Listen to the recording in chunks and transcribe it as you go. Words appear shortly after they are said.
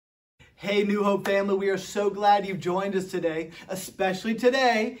Hey, New Hope family, we are so glad you've joined us today, especially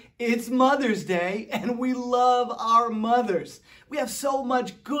today. It's Mother's Day, and we love our mothers. We have so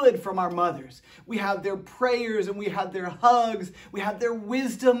much good from our mothers. We have their prayers, and we have their hugs, we have their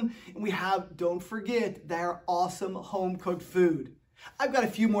wisdom, and we have, don't forget, their awesome home-cooked food. I've got a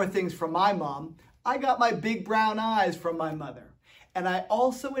few more things from my mom. I got my big brown eyes from my mother, and I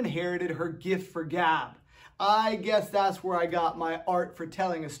also inherited her gift for gab. I guess that's where I got my art for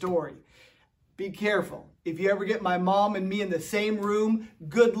telling a story. Be careful. If you ever get my mom and me in the same room,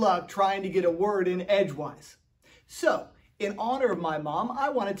 good luck trying to get a word in edgewise. So, in honor of my mom, I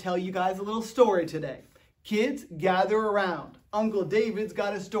want to tell you guys a little story today. Kids, gather around. Uncle David's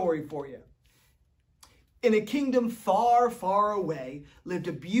got a story for you. In a kingdom far, far away lived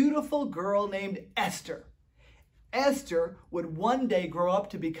a beautiful girl named Esther. Esther would one day grow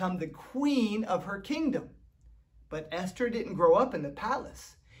up to become the queen of her kingdom. But Esther didn't grow up in the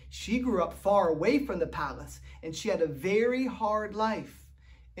palace. She grew up far away from the palace, and she had a very hard life.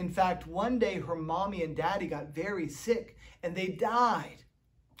 In fact, one day her mommy and daddy got very sick, and they died.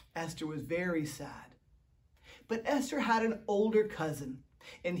 Esther was very sad. But Esther had an older cousin,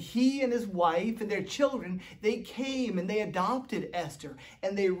 and he and his wife and their children, they came and they adopted Esther,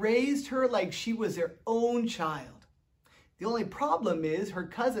 and they raised her like she was their own child. The only problem is her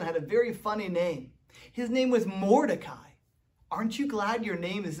cousin had a very funny name. His name was Mordecai. Aren't you glad your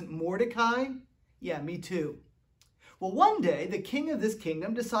name isn't Mordecai? Yeah, me too. Well, one day, the king of this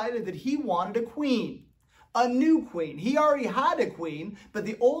kingdom decided that he wanted a queen. A new queen. He already had a queen, but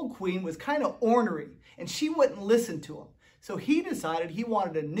the old queen was kind of ornery, and she wouldn't listen to him. So he decided he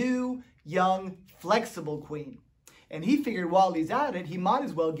wanted a new, young, flexible queen. And he figured while he's at it, he might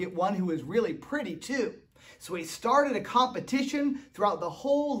as well get one who was really pretty too. So he started a competition throughout the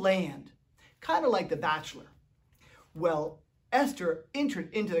whole land, kind of like The Bachelor. Well, Esther entered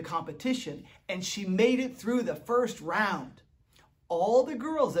into the competition, and she made it through the first round. All the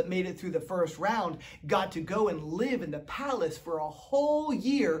girls that made it through the first round got to go and live in the palace for a whole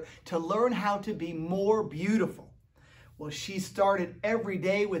year to learn how to be more beautiful. Well, she started every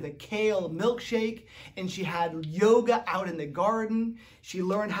day with a kale milkshake, and she had yoga out in the garden. She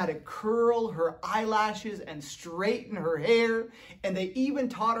learned how to curl her eyelashes and straighten her hair, and they even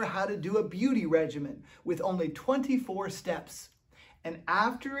taught her how to do a beauty regimen with only 24 steps. And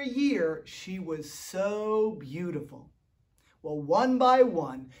after a year, she was so beautiful. Well, one by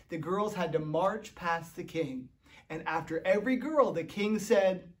one, the girls had to march past the king. And after every girl, the king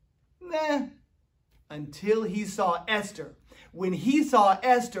said, "Meh," until he saw Esther. When he saw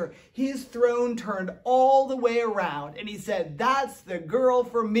Esther, his throne turned all the way around, and he said, "That's the girl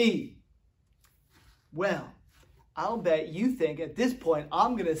for me." Well, I'll bet you think at this point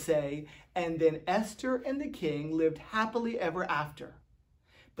I'm going to say, and then Esther and the king lived happily ever after.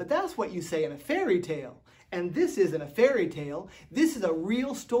 But that's what you say in a fairy tale. And this isn't a fairy tale. This is a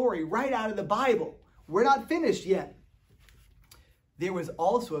real story right out of the Bible. We're not finished yet. There was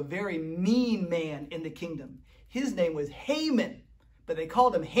also a very mean man in the kingdom. His name was Haman, but they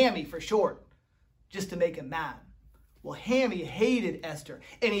called him Hammy for short, just to make him mad. Well, Hammy hated Esther,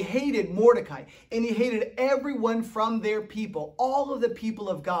 and he hated Mordecai, and he hated everyone from their people, all of the people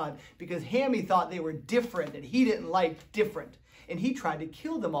of God, because Hammy thought they were different, and he didn't like different. And he tried to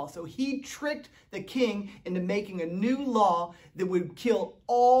kill them all. So he tricked the king into making a new law that would kill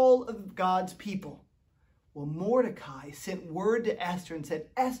all of God's people. Well, Mordecai sent word to Esther and said,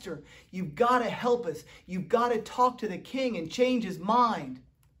 "Esther, you've got to help us. You've got to talk to the king and change his mind."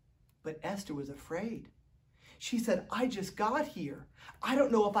 But Esther was afraid. She said, "I just got here. I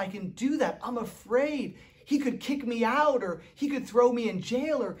don't know if I can do that. I'm afraid. He could kick me out, or he could throw me in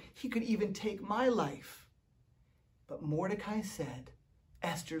jail, or he could even take my life." But Mordecai said,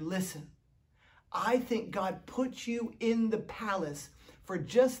 "Esther, listen. I think God put you in the palace for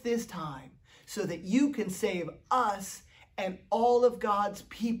just this time, so that you can save us and all of God's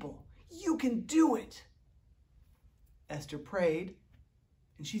people. You can do it." Esther prayed,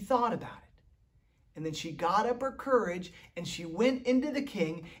 and she thought about it. And then she got up her courage, and she went into the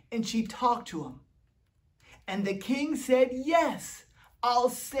king, and she talked to him. And the king said, "Yes, I'll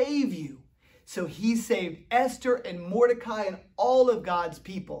save you." So he saved Esther and Mordecai and all of God's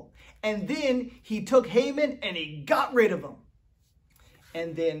people. And then he took Haman and he got rid of him.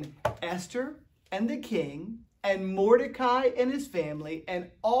 And then Esther and the king and Mordecai and his family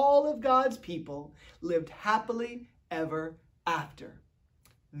and all of God's people lived happily ever after.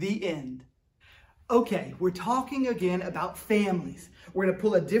 The end. Okay, we're talking again about families. We're going to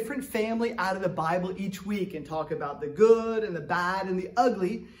pull a different family out of the Bible each week and talk about the good and the bad and the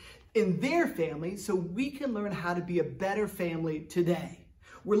ugly in their family so we can learn how to be a better family today.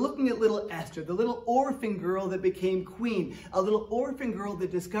 We're looking at little Esther, the little orphan girl that became queen, a little orphan girl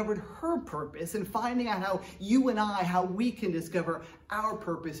that discovered her purpose, and finding out how you and I, how we can discover our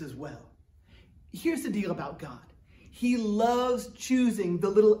purpose as well. Here's the deal about God. He loves choosing the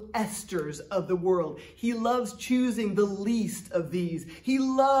little Esthers of the world. He loves choosing the least of these. He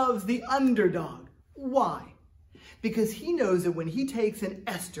loves the underdog. Why? Because he knows that when he takes an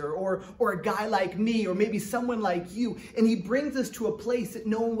Esther or a guy like me or maybe someone like you and he brings us to a place that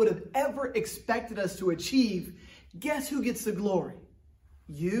no one would have ever expected us to achieve, guess who gets the glory?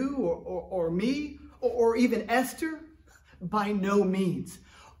 You or me or even Esther? By no means.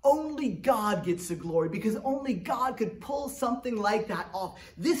 Only God gets the glory because only God could pull something like that off.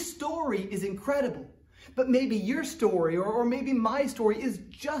 This story is incredible, but maybe your story or maybe my story is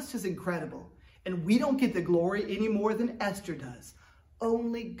just as incredible. And we don't get the glory any more than Esther does.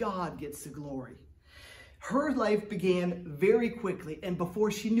 Only God gets the glory. Her life began very quickly, and before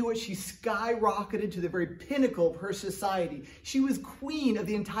she knew it, she skyrocketed to the very pinnacle of her society. She was queen of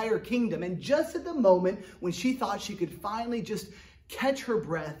the entire kingdom, and just at the moment when she thought she could finally just catch her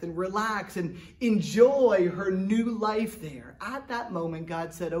breath and relax and enjoy her new life there, at that moment,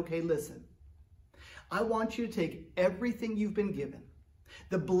 God said, okay, listen, I want you to take everything you've been given,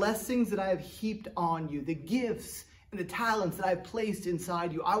 the blessings that I have heaped on you, the gifts and the talents that I've placed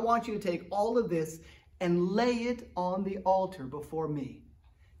inside you. I want you to take all of this and lay it on the altar before me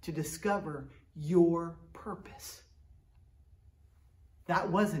to discover your purpose.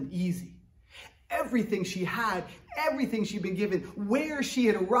 That wasn't easy. Everything she had, everything she'd been given, where she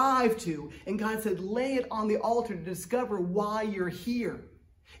had arrived to, and God said, lay it on the altar to discover why you're here.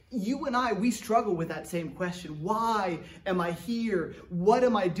 You and I, we struggle with that same question. Why am I here? What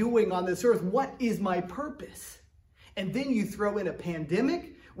am I doing on this earth? What is my purpose? And then you throw in a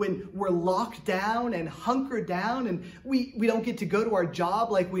pandemic when we're locked down and hunkered down and we don't get to go to our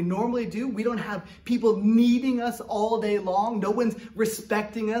job like we normally do. We don't have people needing us all day long. No one's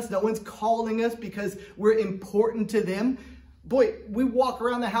respecting us. No one's calling us because we're important to them. Boy, we walk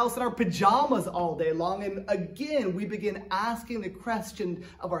around the house in our pajamas all day long, and again, we begin asking the question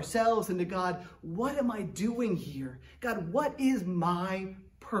of ourselves and to God, what am I doing here? God, what is my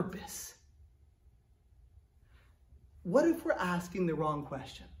purpose? What if we're asking the wrong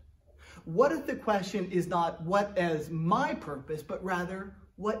question? What if the question is not what is my purpose, but rather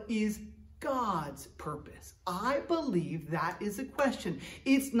what is God's purpose? I believe that is a question.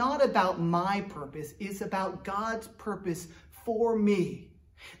 It's not about my purpose, it's about God's purpose for me.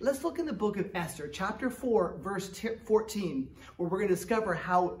 Let's look in the book of Esther, chapter 4, verse 14, where we're going to discover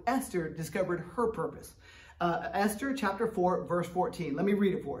how Esther discovered her purpose. Esther, chapter 4, verse 14. Let me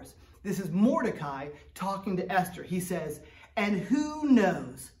read it for us. This is Mordecai talking to Esther. He says, "And who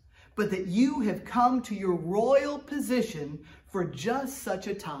knows but that you have come to your royal position for just such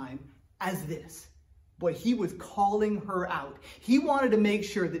a time as this." Boy, he was calling her out. He wanted to make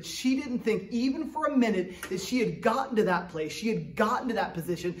sure that she didn't think even for a minute that she had gotten to that place, she had gotten to that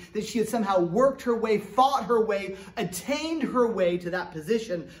position, that she had somehow worked her way, fought her way, attained her way to that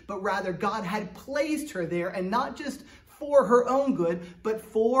position, but rather God had placed her there, and not just for her own good, but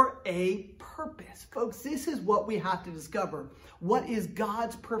for a purpose. Folks, this is what we have to discover. What is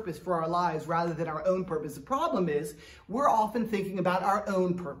God's purpose for our lives rather than our own purpose? The problem is we're often thinking about our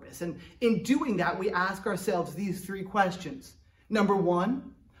own purpose. And in doing that, we ask ourselves these three questions. Number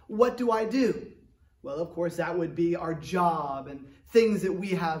one, what do I do? Well, of course, that would be our job and things that we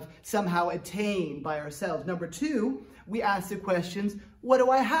have somehow attained by ourselves. Number two, we ask the questions, what do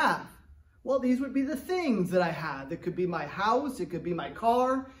I have? Well, these would be the things that I have. It could be my house, it could be my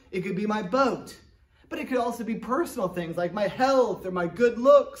car, it could be my boat. But it could also be personal things like my health or my good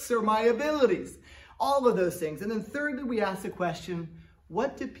looks or my abilities. All of those things. And then thirdly, we ask the question,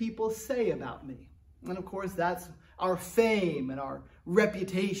 what do people say about me? And of course, that's our fame and our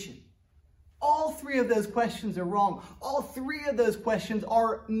reputation. All three of those questions are wrong. All three of those questions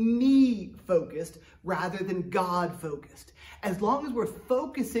are me-focused rather than God-focused. As long as we're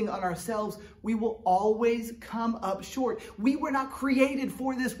focusing on ourselves, we will always come up short. We were not created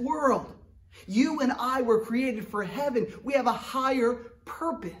for this world. You and I were created for heaven. We have a higher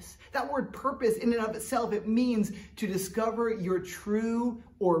purpose. That word purpose in and of itself, it means to discover your true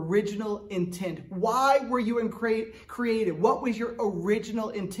or original intent. Why were you created? What was your original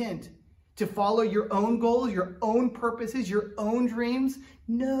intent? To follow your own goals, your own purposes, your own dreams?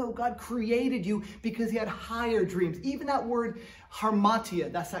 No, God created you because he had higher dreams. Even that word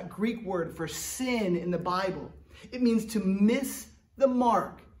harmatia, that's that Greek word for sin in the Bible. It means to miss the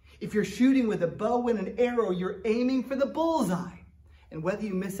mark. If you're shooting with a bow and an arrow, you're aiming for the bullseye. And whether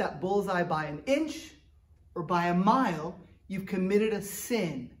you miss that bullseye by an inch or by a mile, You've committed a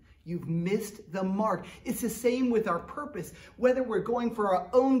sin. You've missed the mark. It's the same with our purpose. Whether we're going for our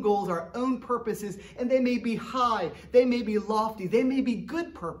own goals, our own purposes, and they may be high, they may be lofty, they may be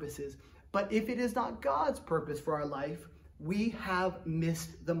good purposes, but if it is not God's purpose for our life, we have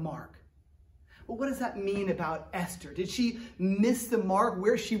missed the mark. Well, what does that mean about Esther? Did she miss the mark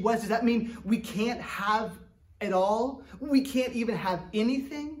where she was? Does that mean we can't have it all? We can't even have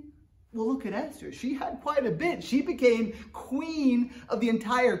anything? Well, look at Esther. She had quite a bit. She became queen of the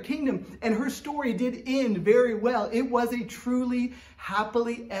entire kingdom, and her story did end very well. It was a truly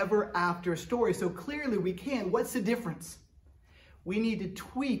happily ever after story. So clearly we can. What's the difference? We need to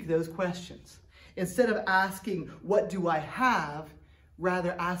tweak those questions. Instead of asking, what do I have?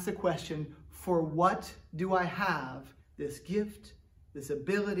 Rather ask the question, for what do I have this gift, this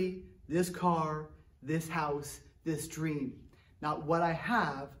ability, this car, this house, this dream? Not what I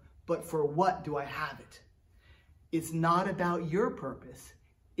have, but for what do I have it? It's not about your purpose.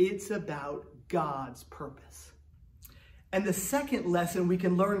 It's about God's purpose. And the second lesson we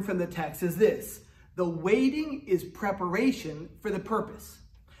can learn from the text is this: the waiting is preparation for the purpose.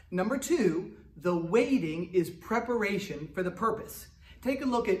 Number two, the waiting is preparation for the purpose. Take a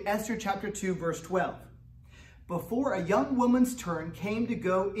look at Esther chapter 2, verse 12. Before a young woman's turn came to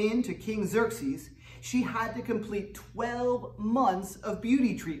go in to King Xerxes, she had to complete 12 months of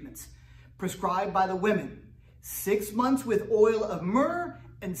beauty treatments prescribed by the women. 6 months with oil of myrrh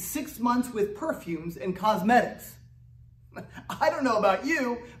and 6 months with perfumes and cosmetics. I don't know about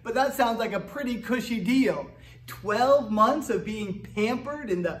you, but that sounds like a pretty cushy deal. 12 months of being pampered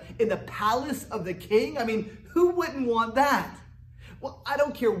in the palace of the king? I mean, who wouldn't want that? Well, I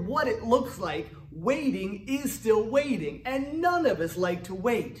don't care what it looks like, waiting is still waiting, and none of us like to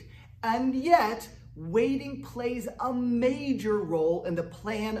wait. And yet, waiting plays a major role in the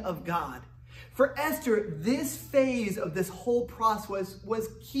plan of God. For Esther, this phase of this whole process was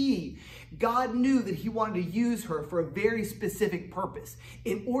key. God knew that he wanted to use her for a very specific purpose.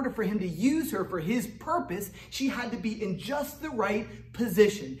 In order for him to use her for his purpose, she had to be in just the right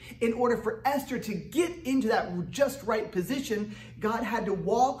position. In order for Esther to get into that just right position, God had to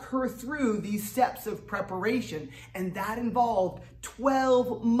walk her through these steps of preparation. And that involved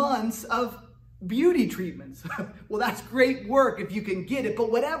 12 months of beauty treatments. Well, that's great work if you can get it,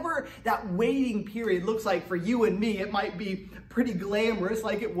 but whatever that waiting period looks like for you and me, it might be pretty glamorous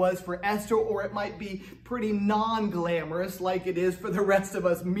like it was for Esther, or it might be pretty non-glamorous like it is for the rest of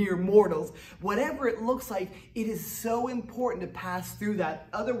us mere mortals. Whatever it looks like, it is so important to pass through that.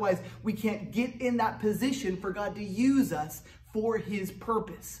 Otherwise, we can't get in that position for God to use us for his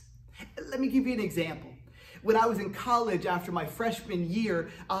purpose. Let me give you an example. When I was in college after my freshman year,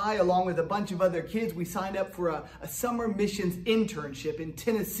 I, along with a bunch of other kids, we signed up for a summer missions internship in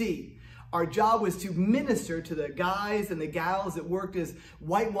Tennessee. Our job was to minister to the guys and the gals that worked as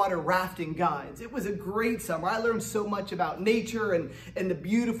whitewater rafting guides. It was a great summer. I learned so much about nature and the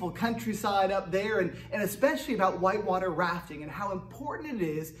beautiful countryside up there, and especially about whitewater rafting and how important it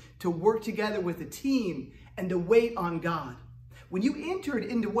is to work together with a team and to wait on God. When you entered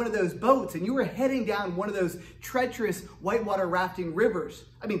into one of those boats and you were heading down one of those treacherous whitewater rafting rivers,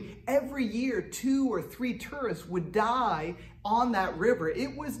 I mean, every year 2 or 3 tourists would die on that river.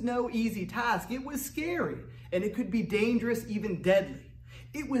 It was no easy task. It was scary, and it could be dangerous, even deadly.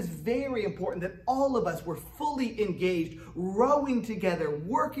 It was very important that all of us were fully engaged, rowing together,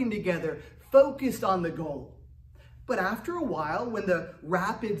 working together, focused on the goal. But after a while, when the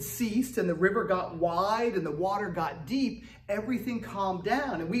rapids ceased and the river got wide and the water got deep, everything calmed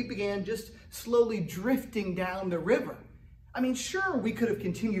down and we began just slowly drifting down the river. I mean, sure, we could have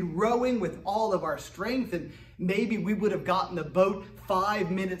continued rowing with all of our strength and maybe we would have gotten the boat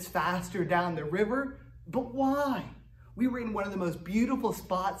 5 minutes faster down the river, but why? We were in one of the most beautiful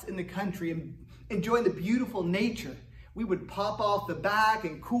spots in the country and enjoying the beautiful nature. We would pop off the back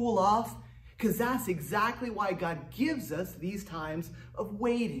and cool off, because that's exactly why God gives us these times of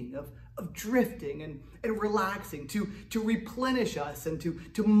waiting, of drifting and relaxing, to replenish us and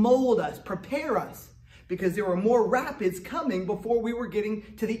to mold us, prepare us, because there were more rapids coming before we were getting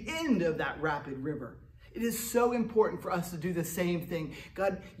to the end of that rapid river. It is so important for us to do the same thing.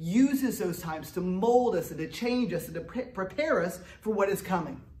 God uses those times to mold us and to change us and to prepare us for what is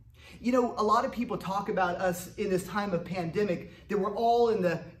coming. You know, a lot of people talk about us in this time of pandemic that we're all in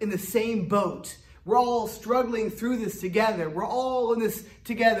the same boat. We're all struggling through this together. We're all in this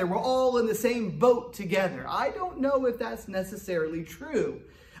together. We're all in the same boat together. I don't know if that's necessarily true.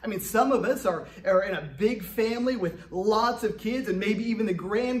 I mean, some of us are in a big family with lots of kids, and maybe even the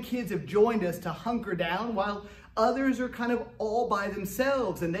grandkids have joined us to hunker down, while others are kind of all by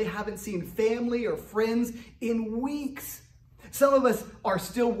themselves and they haven't seen family or friends in weeks. Some of us are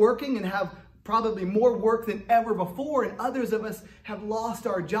still working and have probably more work than ever before, and others of us have lost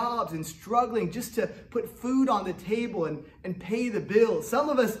our jobs and struggling just to put food on the table and pay the bills. Some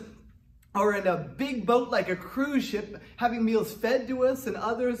of us are in a big boat like a cruise ship having meals fed to us, and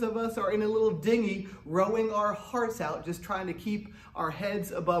others of us are in a little dinghy rowing our hearts out just trying to keep our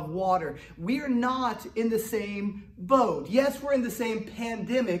heads above water. We are not in the same boat. Yes, we're in the same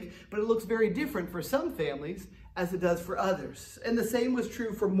pandemic, but it looks very different for some families as it does for others. And the same was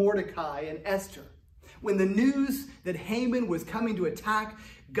true for Mordecai and Esther. When the news that Haman was coming to attack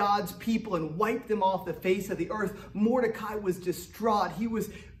God's people and wipe them off the face of the earth, Mordecai was distraught. He was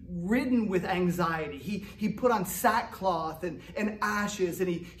ridden with anxiety. He put on sackcloth and ashes, and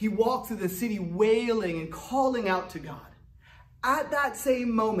he walked through the city wailing and calling out to God. At that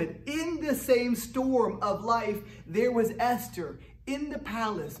same moment, in the same storm of life, there was Esther in the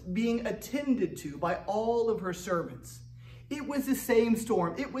palace being attended to by all of her servants. It was the same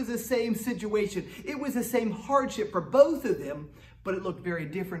storm. It was the same situation. It was the same hardship for both of them, but it looked very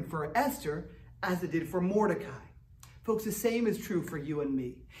different for Esther as it did for Mordecai. Folks, the same is true for you and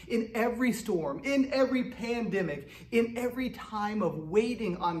me. In every storm, in every pandemic, in every time of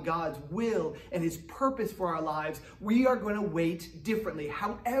waiting on God's will and his purpose for our lives, we are going to wait differently.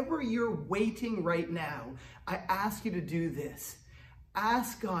 However you're waiting right now, I ask you to do this.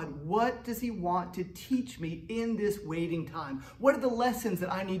 Ask God, what does he want to teach me in this waiting time? What are the lessons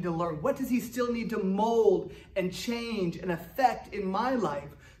that I need to learn? What does he still need to mold and change and affect in my life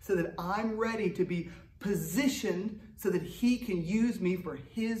so that I'm ready to be positioned so that he can use me for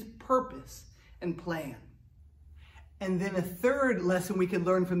his purpose and plan? And then a third lesson we can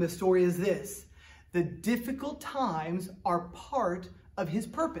learn from this story is this: the difficult times are part of his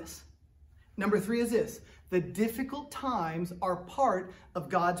purpose. Number 3 is this: the difficult times are part of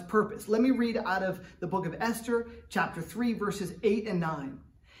God's purpose. Let me read out of the book of Esther, chapter 3, verses 8 and 9.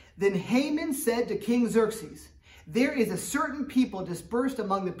 Then Haman said to King Xerxes, "There is a certain people dispersed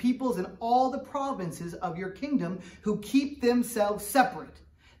among the peoples in all the provinces of your kingdom who keep themselves separate.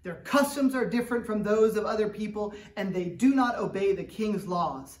 Their customs are different from those of other people, and they do not obey the king's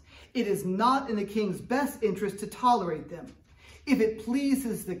laws. It is not in the king's best interest to tolerate them. If it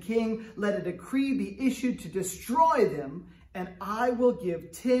pleases the king, let a decree be issued to destroy them, and I will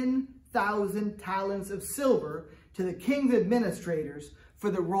give 10,000 talents of silver to the king's administrators for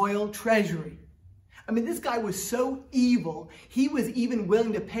the royal treasury." I mean, this guy was so evil, he was even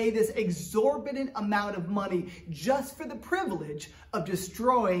willing to pay this exorbitant amount of money just for the privilege of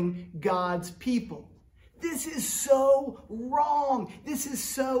destroying God's people. This is so wrong. This is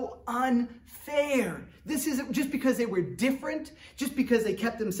so unfair. This isn't just because they were different, just because they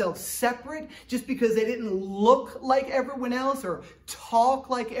kept themselves separate, just because they didn't look like everyone else or talk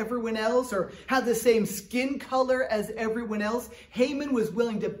like everyone else or have the same skin color as everyone else. Haman was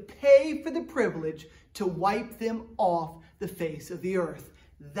willing to pay for the privilege to wipe them off the face of the earth.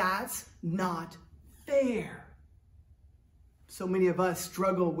 That's not fair. So many of us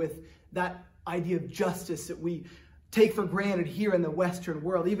struggle with that idea of justice that we take for granted here in the Western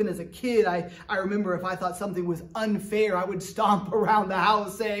world. Even as a kid, I remember if I thought something was unfair, I would stomp around the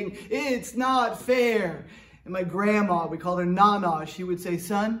house saying, "It's not fair." And my grandma, we called her Nana, she would say,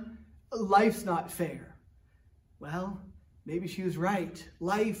 "Son, life's not fair." Well, maybe she was right.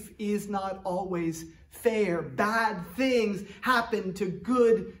 Life is not always fair. Bad things happen to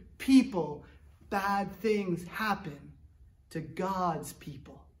good people. Bad things happen to God's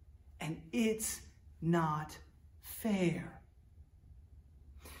people. And it's not fair.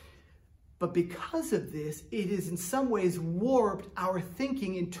 But because of this, it has in some ways warped our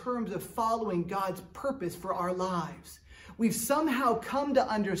thinking in terms of following God's purpose for our lives. We've somehow come to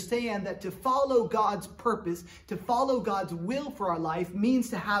understand that to follow God's purpose, to follow God's will for our life, means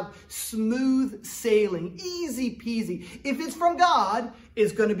to have smooth sailing, easy peasy. If it's from God,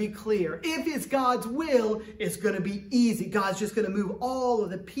 it's going to be clear. If it's God's will, it's going to be easy. God's just going to move all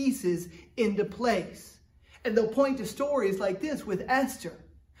of the pieces into place. And they'll point to stories like this with Esther.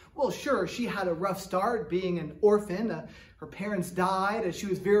 Well, sure, she had a rough start being an orphan. Her parents died as she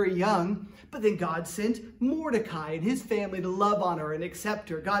was very young. But then God sent Mordecai and his family to love on her and accept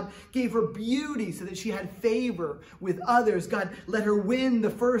her. God gave her beauty so that she had favor with others. God let her win the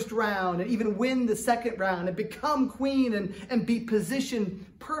first round and even win the second round and become queen and be positioned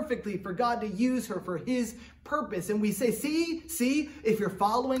perfectly for God to use her for his purpose. And we say, see, if you're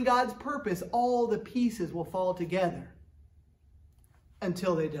following God's purpose, all the pieces will fall together.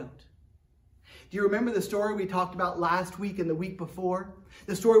 Until they don't. Do you remember the story we talked about last week and the week before?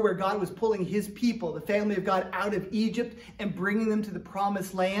 The story where God was pulling his people, the family of God, out of Egypt and bringing them to the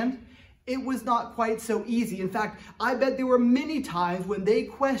promised land. it was not quite so easy. In fact, I bet there were many times when they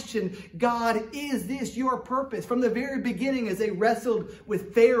questioned, God, is this your purpose? From the very beginning, as they wrestled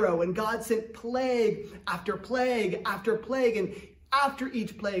with Pharaoh and God sent plague after plague after plague. And after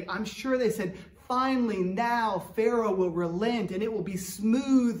each plague, I'm sure they said, finally, now Pharaoh will relent and it will be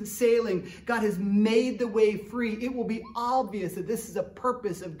smooth sailing. God has made the way free. It will be obvious that this is a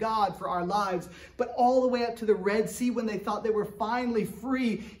purpose of God for our lives. But all the way up to the Red Sea, when they thought they were finally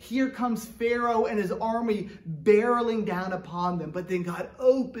free, here comes Pharaoh and his army barreling down upon them. But then God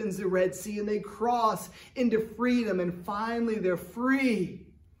opens the Red Sea and they cross into freedom, and finally they're free.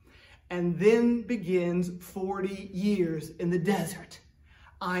 And then begins 40 years in the desert.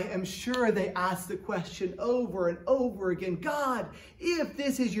 I am sure they asked the question over and over again, God, if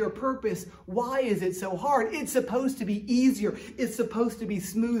this is your purpose, why is it so hard? It's supposed to be easier. It's supposed to be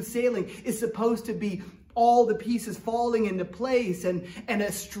smooth sailing. It's supposed to be all the pieces falling into place and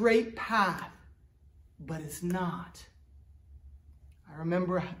a straight path. But it's not. I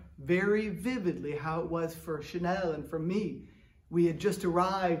remember very vividly how it was for Chanel and for me. We had just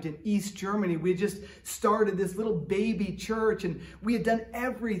arrived in East Germany. We had just started this little baby church, and we had done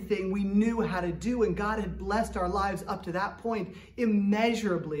everything we knew how to do, and God had blessed our lives up to that point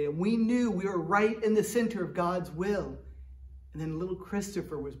immeasurably, and we knew we were right in the center of God's will. And then little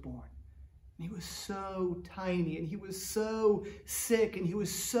Christopher was born. And he was so tiny, and he was so sick, and he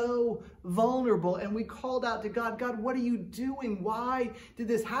was so vulnerable. And we called out to God, God, what are you doing? Why did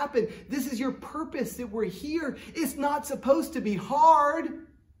this happen? This is your purpose that we're here. It's not supposed to be hard.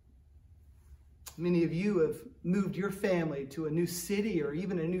 Many of you have moved your family to a new city or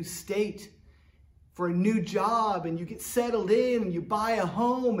even a new state for a new job, and you get settled in and you buy a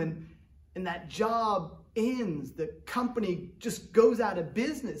home, and that job ends. The company just goes out of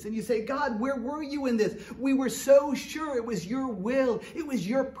business, and you say, God, where were you in this? We were so sure it was your will. It was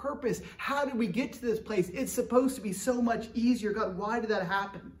your purpose. How did we get to this place? It's supposed to be so much easier. God, why did that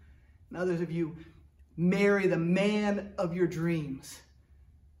happen? And others of you marry the man of your dreams,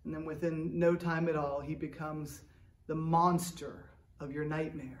 and then within no time at all, he becomes the monster of your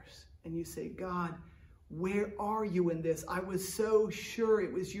nightmares. And you say, God, where are you in this? I was so sure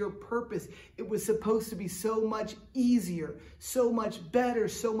it was your purpose. It was supposed to be so much easier, so much better,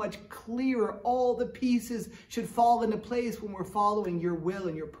 so much clearer. All the pieces should fall into place when we're following your will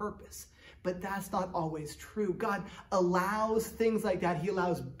and your purpose. But that's not always true. God allows things like that. He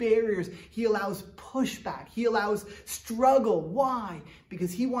allows barriers. He allows pushback. He allows struggle. Why?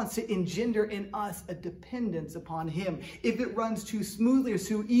 Because he wants to engender in us a dependence upon him. If it runs too smoothly or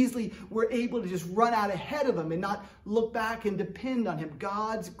too easily, we're able to just run out ahead of him and not look back and depend on him.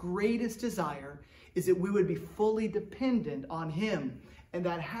 God's greatest desire is that we would be fully dependent on him. And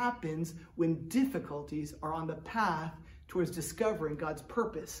that happens when difficulties are on the path towards discovering God's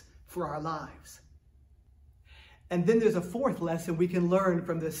purpose for our lives. And then there's a fourth lesson we can learn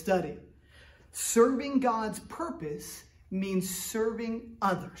from this study. Serving God's purpose means serving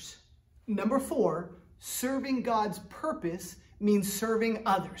others. Number 4, serving God's purpose means serving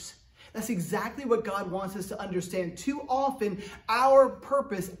others. That's exactly what God wants us to understand. Too often, our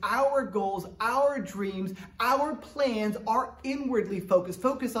purpose, our goals, our dreams, our plans are inwardly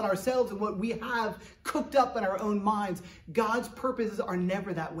focused on ourselves and what we have cooked up in our own minds. God's purposes are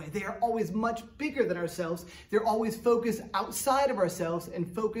never that way. They are always much bigger than ourselves. They're always focused outside of ourselves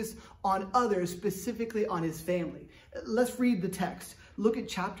and focused on others, specifically on his family. Let's read the text. Look at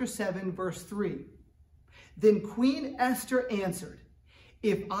chapter 7, verse 3. Then Queen Esther answered,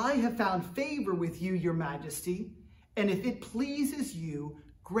 if I have found favor with you, your majesty, and if it pleases you,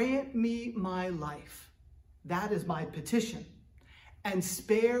 grant me my life. That is my petition. And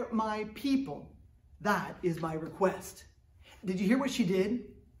spare my people. That is my request. Did you hear what she did?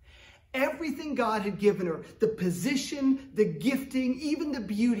 Everything God had given her, the position, the gifting, even the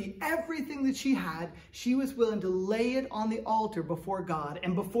beauty, everything that she had, she was willing to lay it on the altar before God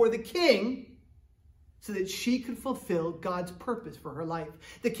and before the king, so that she could fulfill God's purpose for her life.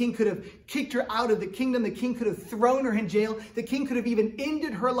 The king could have kicked her out of the kingdom. The king could have thrown her in jail. The king could have even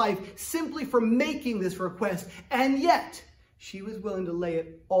ended her life simply for making this request. And yet, she was willing to lay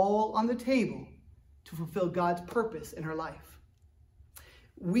it all on the table to fulfill God's purpose in her life.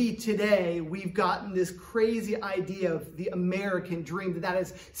 We've gotten this crazy idea of the American dream, that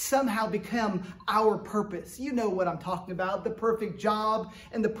has somehow become our purpose. You know what I'm talking about, the perfect job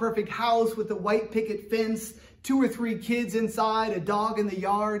and the perfect house with the white picket fence, 2 or 3 kids inside, a dog in the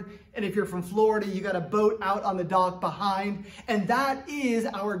yard, and if you're from Florida, you got a boat out on the dock behind. And that is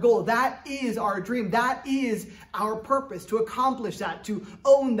our goal. That is our dream. That is our purpose, to accomplish that, to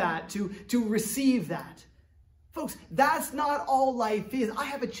own that, to receive that. Folks, that's not all life is. I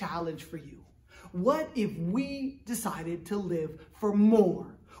have a challenge for you. What if we decided to live for more?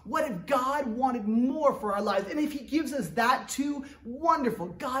 What if God wanted more for our lives? And if he gives us that too, wonderful.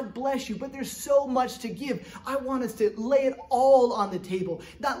 God bless you. But there's so much to give. I want us to lay it all on the table,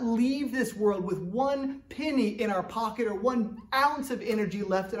 not leave this world with one penny in our pocket or 1 ounce of energy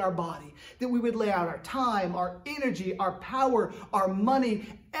left in our body. That we would lay out our time, our energy, our power, our money,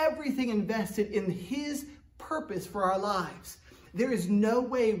 everything invested in his purpose for our lives. There is no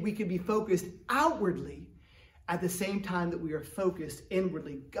way we could be focused outwardly at the same time that we are focused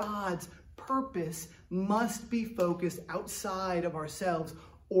inwardly. God's purpose must be focused outside of ourselves,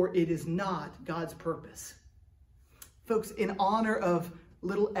 or it is not God's purpose. Folks, in honor of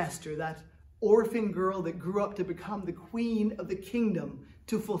little Esther, that orphan girl that grew up to become the queen of the kingdom,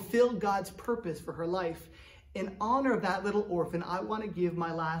 to fulfill God's purpose for her life, in honor of that little orphan, I want to give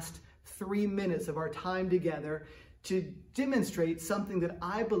my last 3 minutes of our time together to demonstrate something that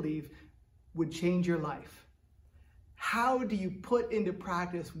I believe would change your life. How do you put into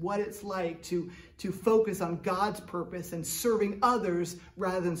practice what it's like to focus on God's purpose and serving others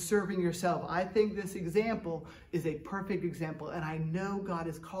rather than serving yourself? I think this example is a perfect example, and I know God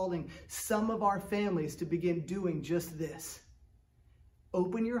is calling some of our families to begin doing just this.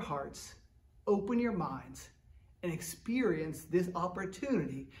 Open your hearts, open your minds, and experience this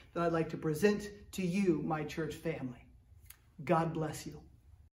opportunity that I'd like to present to you, my church family. God bless you.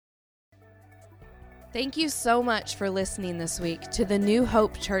 Thank you so much for listening this week to the New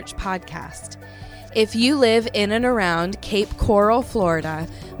Hope Church podcast. If you live in and around Cape Coral, Florida,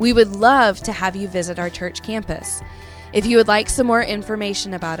 we would love to have you visit our church campus. If you would like some more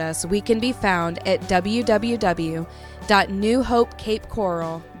information about us, we can be found at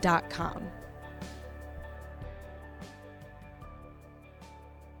www.newhopecapecoral.com.